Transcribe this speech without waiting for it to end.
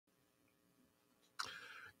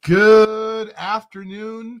Good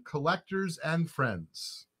afternoon, collectors and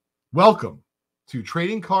friends. Welcome to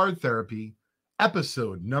Trading Card Therapy,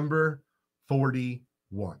 episode number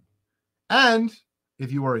 41. And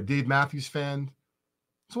if you are a Dave Matthews fan,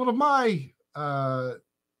 it's one of my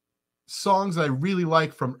songs that I really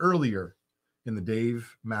like from earlier in the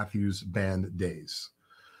Dave Matthews Band days.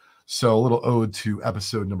 So a little ode to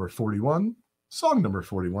episode number 41, song number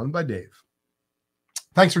 41 by Dave.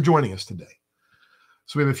 Thanks for joining us today.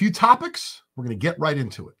 So we have a few topics. We're going to get right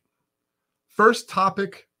into it. First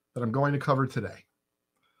topic that I'm going to cover today.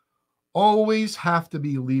 Always have to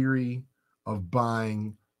be leery of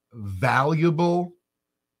buying valuable,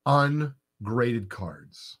 ungraded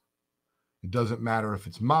cards. It doesn't matter if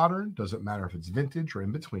it's modern, doesn't matter if it's vintage or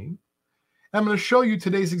in between. And I'm going to show you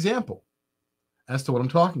today's example as to what I'm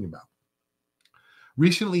talking about.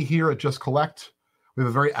 Recently here at Just Collect, we have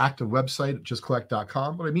a very active website at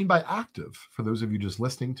justcollect.com. What I mean by active, for those of you just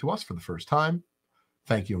listening to us for the first time,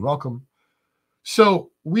 thank you and welcome.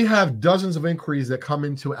 So we have dozens of inquiries that come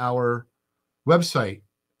into our website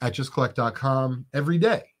at justcollect.com every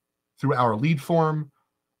day through our lead form.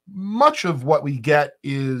 Much of what we get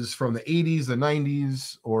is from the 80s, the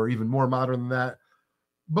 90s, or even more modern than that.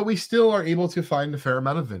 But we still are able to find a fair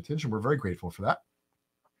amount of vintage, and we're very grateful for that.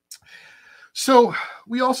 So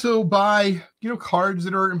we also buy, cards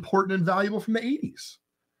that are important and valuable from the 80s.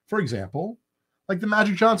 For example, like the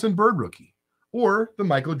Magic Johnson Bird Rookie or the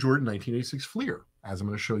Michael Jordan 1986 Fleer, as I'm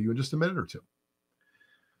going to show you in just a minute or two.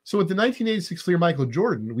 So with the 1986 Fleer Michael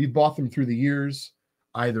Jordan, we've bought them through the years,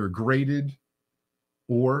 either graded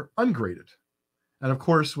or ungraded. And of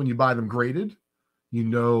course, when you buy them graded, you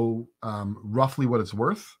know roughly what it's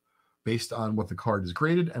worth based on what the card is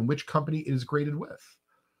graded and which company it is graded with.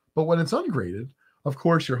 But when it's ungraded, of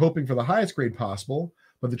course, you're hoping for the highest grade possible.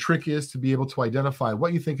 But the trick is to be able to identify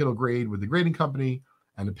what you think it'll grade with the grading company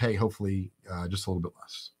and to pay, hopefully, just a little bit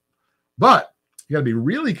less. But you got to be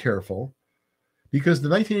really careful because the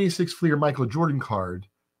 1986 Fleer Michael Jordan card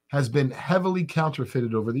has been heavily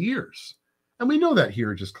counterfeited over the years. And we know that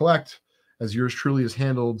here at Just Collect, as yours truly has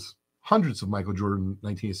handled hundreds of Michael Jordan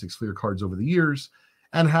 1986 Fleer cards over the years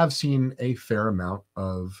and have seen a fair amount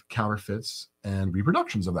of counterfeits and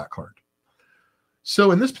reproductions of that card.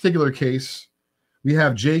 So in this particular case, we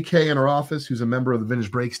have JK in our office, who's a member of the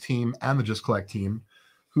Vintage Breaks team and the Just Collect team,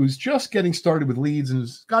 who's just getting started with leads and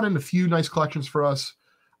has gotten a few nice collections for us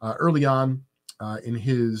early on in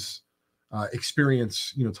his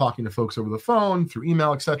experience, talking to folks over the phone, through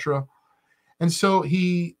email, etc. And so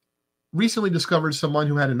he recently discovered someone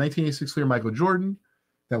who had a 1986 Fleer Michael Jordan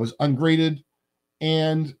that was ungraded.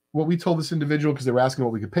 And what we told this individual, because they were asking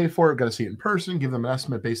what we could pay for it, got to see it in person, give them an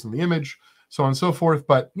estimate based on the image, so on and so forth.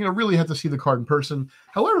 But, really had to see the card in person.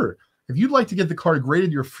 However, if you'd like to get the card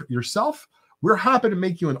graded yourself, we're happy to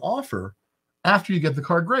make you an offer after you get the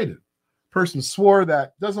card graded. Person swore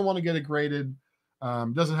that doesn't want to get it graded,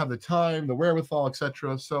 doesn't have the time, the wherewithal,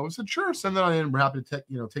 etc. So I said, sure, send that on in. We're happy to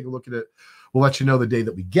take a look at it. We'll let you know the day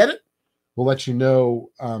that we get it. We'll let you know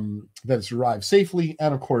that it's arrived safely.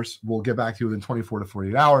 And, of course, we'll get back to you within 24 to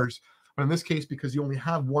 48 hours. But in this case, because you only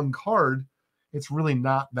have one card, it's really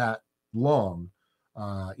not that long,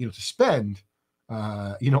 to spend,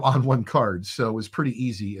 on one card. So it was pretty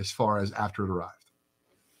easy as far as after it arrived.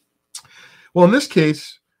 Well, in this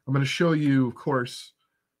case, I'm going to show you, of course,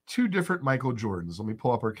 two different Michael Jordans. Let me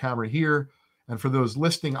pull up our camera here. And for those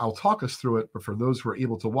listening, I'll talk us through it. But for those who are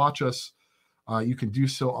able to watch us, you can do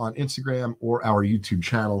so on Instagram or our YouTube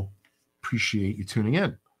channel. Appreciate you tuning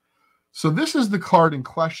in. So this is the card in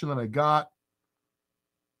question that I got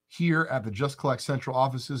here at the Just Collect Central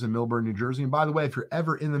offices in Millburn, New Jersey. And by the way, if you're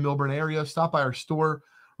ever in the Millburn area, stop by our store.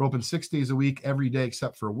 We're open 6 days a week, every day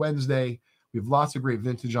except for Wednesday. We have lots of great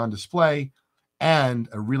vintage on display and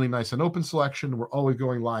a really nice and open selection. We're always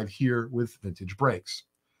going live here with Vintage Breaks.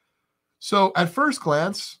 So at first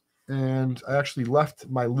glance, and I actually left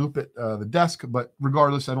my loop at the desk, but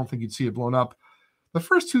regardless, I don't think you'd see it blown up. The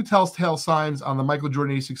first two telltale signs on the Michael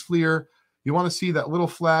Jordan 86 Fleer, you want to see that little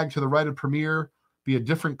flag to the right of Premier be a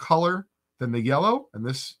different color than the yellow, and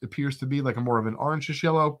this appears to be like a more of an orangish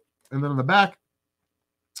yellow. And then on the back,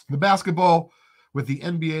 the basketball with the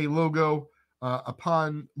NBA logo,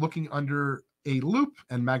 upon looking under a loop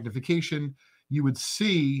and magnification, you would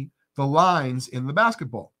see the lines in the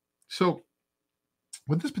basketball. So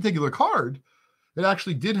with this particular card, it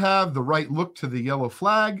actually did have the right look to the yellow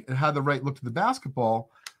flag. It had the right look to the basketball.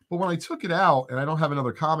 But when I took it out, and I don't have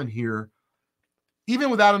another comment here, even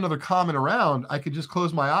without another comment around, I could just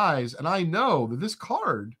close my eyes, and I know that this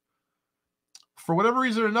card, for whatever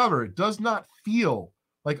reason or another, it does not feel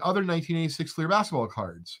like other 1986 Fleer basketball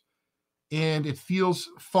cards. and it feels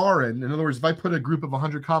foreign. In other words, if I put a group of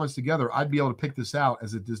 100 comments together, I'd be able to pick this out,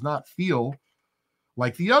 as it does not feel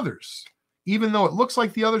like the others. Even though it looks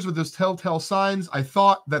like the others with those telltale signs, I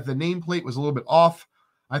thought that the nameplate was a little bit off.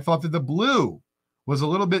 I thought that the blue was a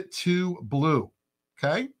little bit too blue.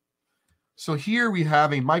 Okay. So here we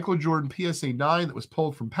have a Michael Jordan PSA 9 that was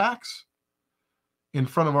pulled from packs in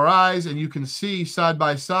front of our eyes. And you can see side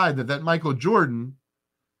by side that Michael Jordan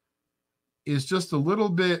is just a little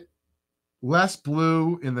bit less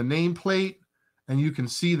blue in the nameplate. And you can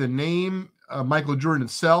see the name Michael Jordan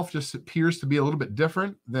itself just appears to be a little bit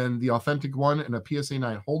different than the authentic one in a PSA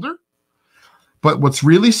 9 holder. But what's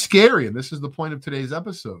really scary, and this is the point of today's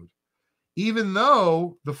episode, even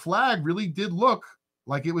though the flag really did look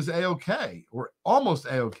like it was A-OK or almost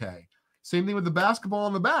A-OK, same thing with the basketball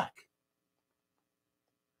on the back.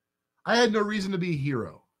 I had no reason to be a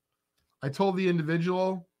hero. I told the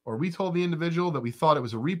individual, or we told the individual, that we thought it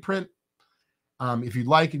was a reprint. If you'd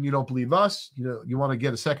like and you don't believe us, you want to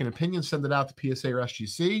get a second opinion, send it out to PSA or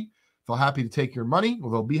SGC. They'll happy to take your money, or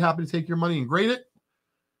they'll be happy to take your money and grade it.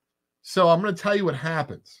 So I'm going to tell you what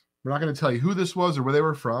happens. We're not going to tell you who this was or where they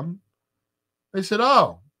were from. They said,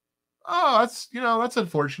 oh, that's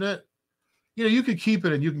unfortunate. You could keep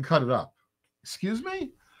it and you can cut it up. Excuse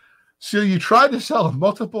me? So you tried to sell a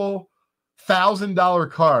multiple $1,000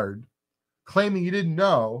 card claiming you didn't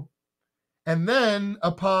know. And then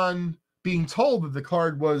upon being told that the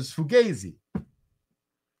card was Fugazi,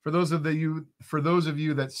 for those of you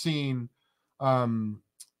that seen,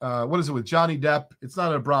 what is it with Johnny Depp? It's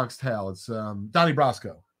not a Bronx Tale. It's Donnie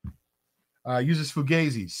Brasco. Uses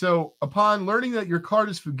Fugazi. So upon learning that your card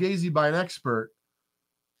is Fugazi by an expert,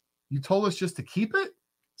 you told us just to keep it?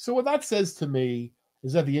 So what that says to me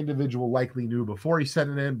is that the individual likely knew before he sent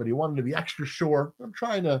it in, but he wanted to be extra sure. I'm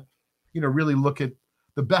trying to, really look at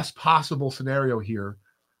the best possible scenario here.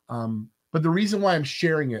 But the reason why I'm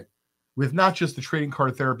sharing it with not just the trading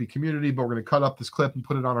card therapy community, but we're going to cut up this clip and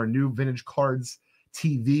put it on our new Vintage Cards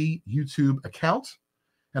TV YouTube account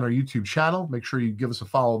and our YouTube channel. Make sure you give us a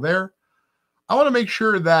follow there. I want to make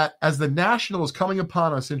sure that as the National is coming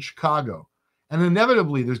upon us in Chicago, and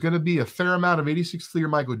inevitably there's going to be a fair amount of 86 Fleer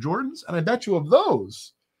Michael Jordans, and I bet you of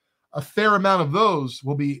those, a fair amount of those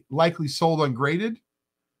will be likely sold ungraded.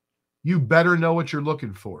 You better know what you're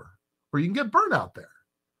looking for, or you can get burnt out there.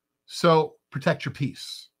 So protect your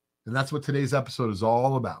peace. And that's what today's episode is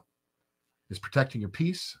all about, is protecting your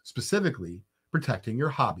peace, specifically protecting your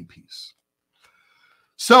hobby piece.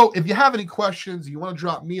 So if you have any questions, you want to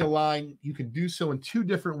drop me a line, you can do so in two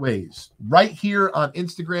different ways. Right here on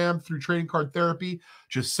Instagram through Trading Card Therapy,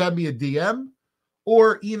 just send me a DM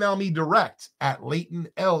or email me direct at Leighton,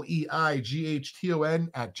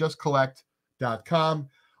 Leighton at justcollect.com.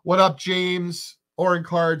 What up, James? Oren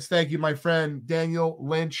Cards, thank you, my friend. Daniel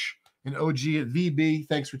Lynch and OG at VB,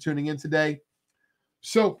 thanks for tuning in today.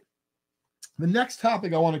 So the next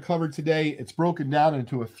topic I want to cover today, it's broken down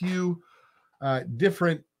into a few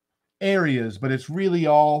different areas, but it's really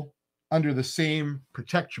all under the same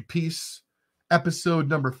Protect Your Peace episode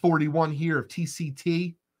number 41 here of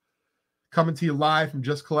TCT, coming to you live from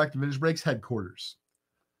Just Collect Vintage Breaks headquarters.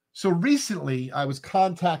 So recently I was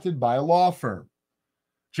contacted by a law firm.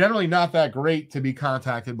 Generally not that great to be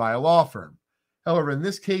contacted by a law firm. However, in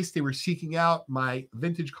this case, they were seeking out my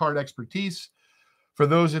vintage card expertise. For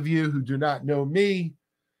those of you who do not know me,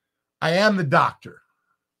 I am the doctor,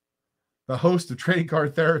 the host of Trading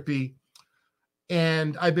Card Therapy,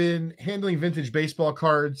 and I've been handling vintage baseball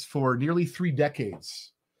cards for nearly 3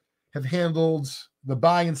 decades. Have handled the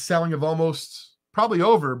buying and selling of almost, probably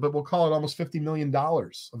over, but we'll call it almost $50 million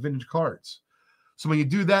of vintage cards. So when you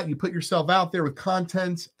do that, you put yourself out there with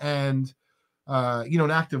content and,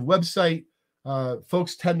 an active website.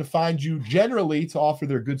 Folks tend to find you generally to offer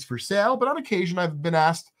their goods for sale, but on occasion I've been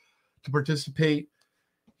asked to participate,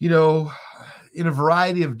 in a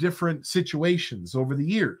variety of different situations over the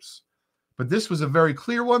years. But this was a very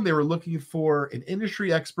clear one. They were looking for an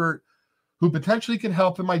industry expert who potentially can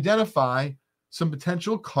help them identify some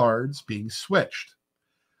potential cards being switched.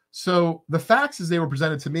 So the facts as they were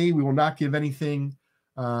presented to me, we will not give anything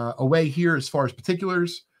away here as far as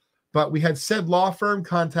particulars, but we had said law firm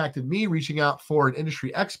contacted me reaching out for an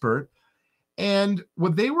industry expert. And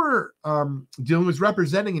what they were doing was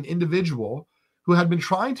representing an individual who had been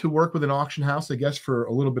trying to work with an auction house, I guess, for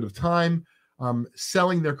a little bit of time,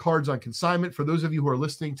 selling their cards on consignment. For those of you who are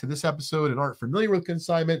listening to this episode and aren't familiar with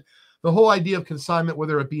consignment, the whole idea of consignment,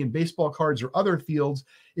 whether it be in baseball cards or other fields,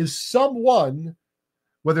 is someone,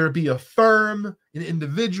 whether it be a firm, an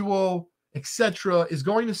individual, etc., is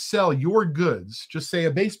going to sell your goods, just say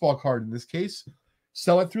a baseball card in this case,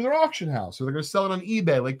 sell it through their auction house, or they're going to sell it on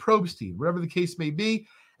eBay like Probstein, whatever the case may be.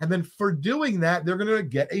 And then for doing that, they're going to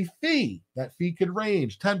get a fee. That fee could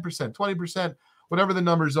range 10%, 20%, whatever the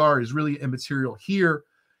numbers are is really immaterial here.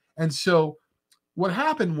 And so what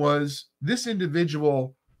happened was this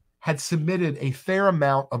individual had submitted a fair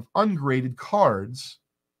amount of ungraded cards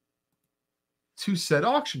to said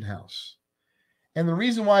auction house. And the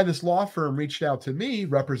reason why this law firm reached out to me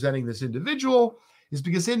representing this individual is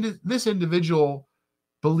because this individual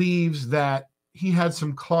believes that he had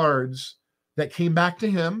some cards that came back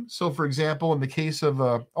to him. So, for example, in the case of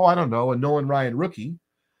a Nolan Ryan rookie,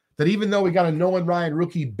 that even though he got a Nolan Ryan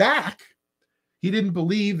rookie back, he didn't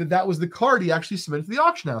believe that that was the card he actually submitted to the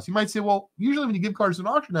auction house. You might say, well, usually when you give cards to an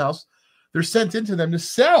auction house, they're sent into them to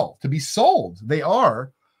sell, to be sold. They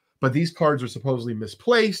are, but these cards are supposedly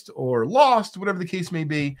misplaced or lost, whatever the case may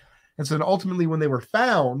be. And so ultimately when they were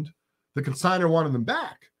found, the consignor wanted them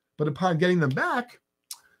back. But upon getting them back,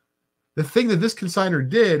 the thing that this consignor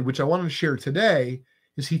did, which I wanted to share today,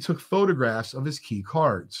 is he took photographs of his key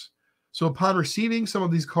cards. So upon receiving some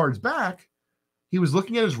of these cards back, he was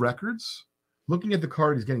looking at his records, looking at the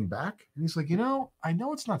card he's getting back, and he's like, I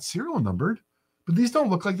know it's not serial numbered, but these don't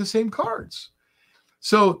look like the same cards.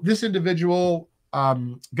 So this individual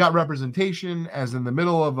got representation as in the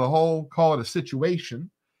middle of a whole, call it a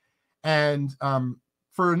situation. And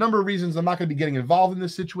for a number of reasons, I'm not going to be getting involved in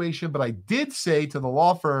this situation, but I did say to the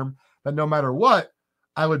law firm that no matter what,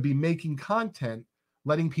 I would be making content,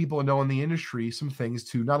 letting people know in the industry some things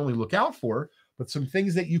to not only look out for, but some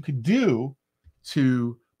things that you could do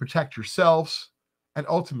to protect yourselves and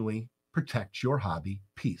ultimately protect your hobby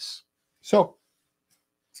piece. So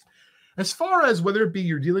as far as whether it be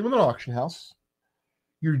you're dealing with an auction house,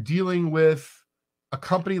 you're dealing with a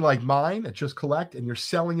company like mine at Just Collect, and you're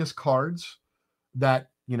selling us cards that,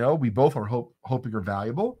 we both are hoping are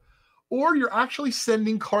valuable, or you're actually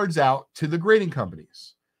sending cards out to the grading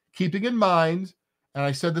companies, keeping in mind, and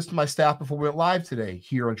I said this to my staff before we went live today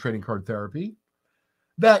here on Trading Card Therapy,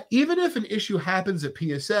 that even if an issue happens at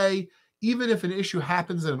PSA, even if an issue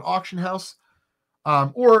happens at an auction house,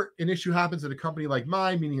 or an issue happens at a company like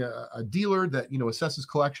mine, meaning a dealer that, assesses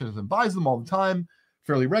collections and buys them all the time,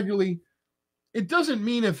 fairly regularly, it doesn't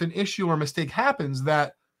mean if an issue or mistake happens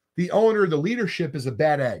that the owner, the leadership is a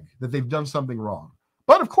bad egg, that they've done something wrong.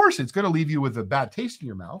 But of course, it's going to leave you with a bad taste in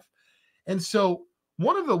your mouth. And so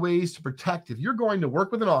one of the ways to protect, if you're going to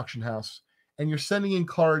work with an auction house and you're sending in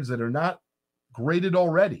cards that are not graded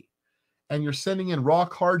already, and you're sending in raw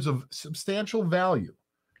cards of substantial value,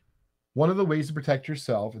 one of the ways to protect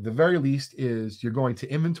yourself, at the very least, is you're going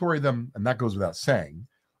to inventory them, and that goes without saying,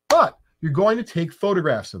 but you're going to take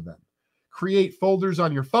photographs of them, create folders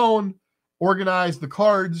on your phone, organize the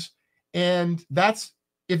cards, and that's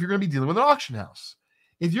if you're going to be dealing with an auction house.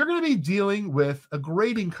 If you're going to be dealing with a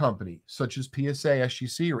grading company, such as PSA,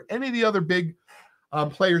 SGC, or any of the other big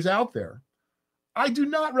players out there, I do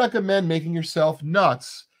not recommend making yourself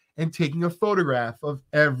nuts and taking a photograph of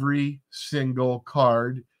every single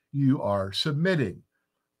card you are submitting.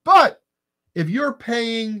 But if you're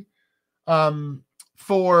paying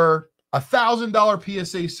for a $1,000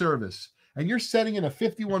 PSA service and you're sending in a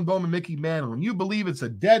 51 Bowman Mickey Mantle and you believe it's a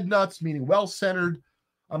dead nuts, meaning well-centered,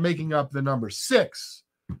 I'm making up the number 6,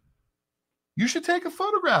 you should take a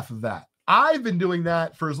photograph of that. I've been doing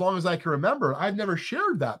that for as long as I can remember. I've never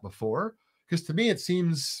shared that before because to me it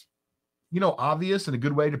seems, obvious and a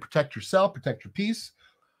good way to protect yourself, protect your peace.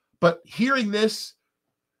 But hearing this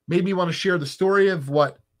made me want to share the story of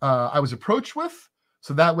what I was approached with.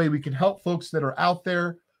 So that way we can help folks that are out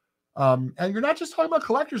there. And you're not just talking about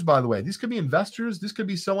collectors, by the way. These could be investors. This could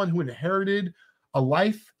be someone who inherited a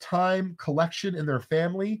lifetime collection in their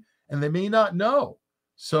family, and they may not know.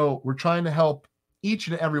 So we're trying to help each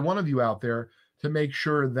and every one of you out there to make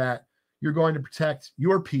sure that you're going to protect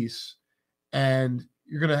your peace, and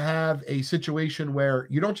you're going to have a situation where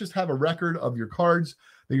you don't just have a record of your cards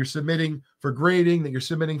that you're submitting for grading, that you're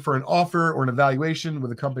submitting for an offer or an evaluation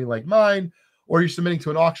with a company like mine, or you're submitting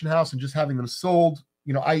to an auction house and just having them sold,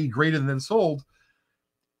 i.e. graded and then sold.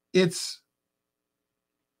 It's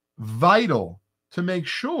vital to make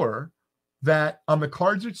sure that on the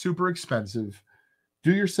cards that are super expensive,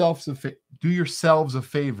 do yourselves a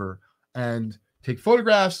favor and take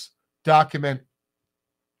photographs, document,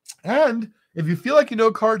 and if you feel like you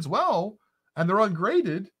know cards well and they're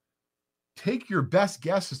ungraded, take your best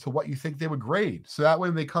guess as to what you think they would grade. So that way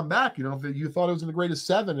when they come back, if you thought it was going to grade a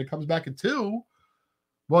 7, it comes back a 2.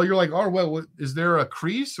 Well, you're like, oh, well, is there a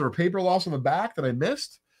crease or paper loss on the back that I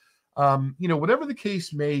missed? Whatever the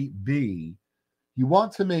case may be, you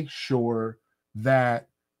want to make sure that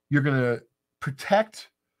you're going to protect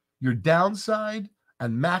your downside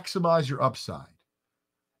and maximize your upside.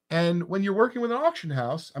 And when you're working with an auction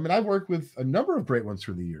house, I mean, I've worked with a number of great ones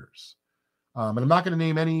through the years. And I'm not going to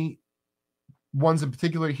name any ones in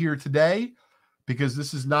particular here today, because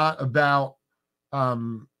this is not about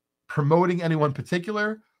promoting anyone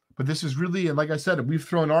particular, but this is really, and like I said, we've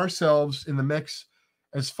thrown ourselves in the mix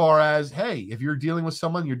as far as, hey, if you're dealing with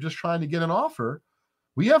someone, you're just trying to get an offer,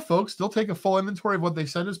 we have folks, they'll take a full inventory of what they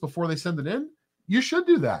send us before they send it in. You should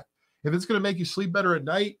do that. If it's going to make you sleep better at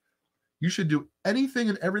night, you should do anything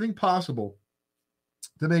and everything possible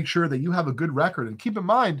to make sure that you have a good record. And keep in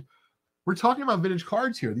mind, we're talking about vintage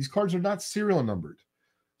cards here. These cards are not serial numbered.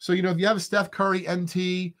 So, if you have a Steph Curry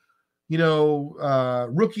NT,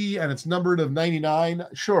 rookie, and it's numbered of 99,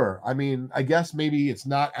 sure. I mean, I guess maybe it's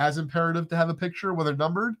not as imperative to have a picture when they're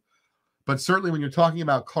numbered, but certainly when you're talking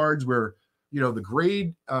about cards where, the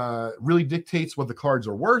grade really dictates what the cards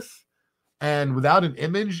are worth, and without an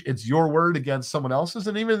image, it's your word against someone else's.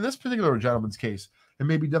 And even in this particular gentleman's case, it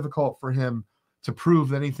may be difficult for him to prove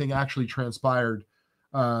that anything actually transpired,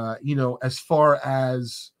 as far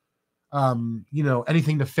as,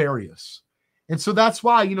 anything nefarious. And so that's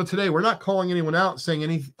why, today we're not calling anyone out saying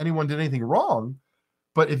anyone did anything wrong.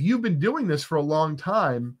 But if you've been doing this for a long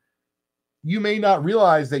time, you may not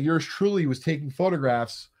realize that yours truly was taking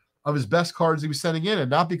photographs of his best cards he was sending in. And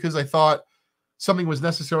not because I thought something was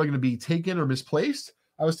necessarily going to be taken or misplaced.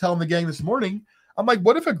 I was telling the gang this morning, I'm like,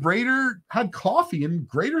 what if a grader had coffee? And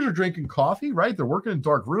graders are drinking coffee, right? They're working in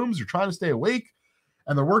dark rooms. They're trying to stay awake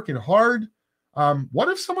and they're working hard. What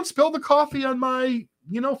if someone spilled the coffee on my,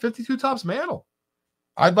 52 Tops mantle?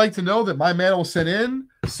 I'd like to know that my mantle was sent in,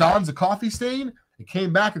 sans a coffee stain. It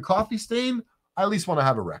came back a coffee stain. I at least want to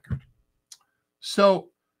have a record. So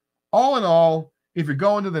all in all, if you're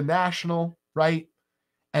going to the National, right,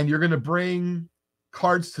 and you're going to bring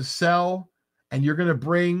cards to sell, and you're going to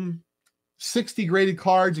bring 60 graded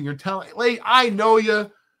cards, and you're telling, hey, I know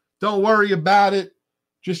you, don't worry about it,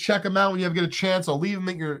 just check them out when you get a chance. I'll leave them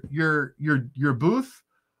at your booth.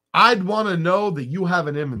 I'd want to know that you have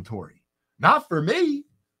an inventory. Not for me,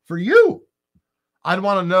 for you. I'd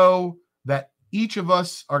want to know that each of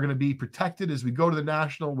us are going to be protected as we go to the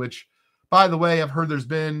National, which, by the way, I've heard there's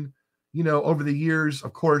been, over the years,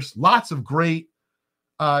 of course, lots of great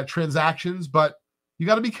transactions, but you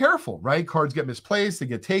got to be careful, right? Cards get misplaced, they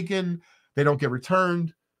get taken, they don't get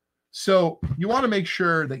returned. So you want to make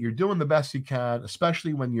sure that you're doing the best you can,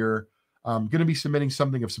 especially when you're going to be submitting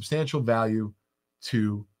something of substantial value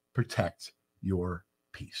to protect your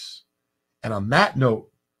piece. And on that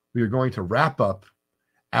note, we are going to wrap up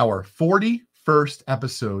our 41st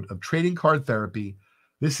episode of Trading Card Therapy.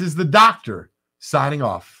 This is the doctor signing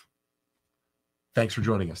off. Thanks for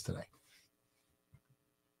joining us today.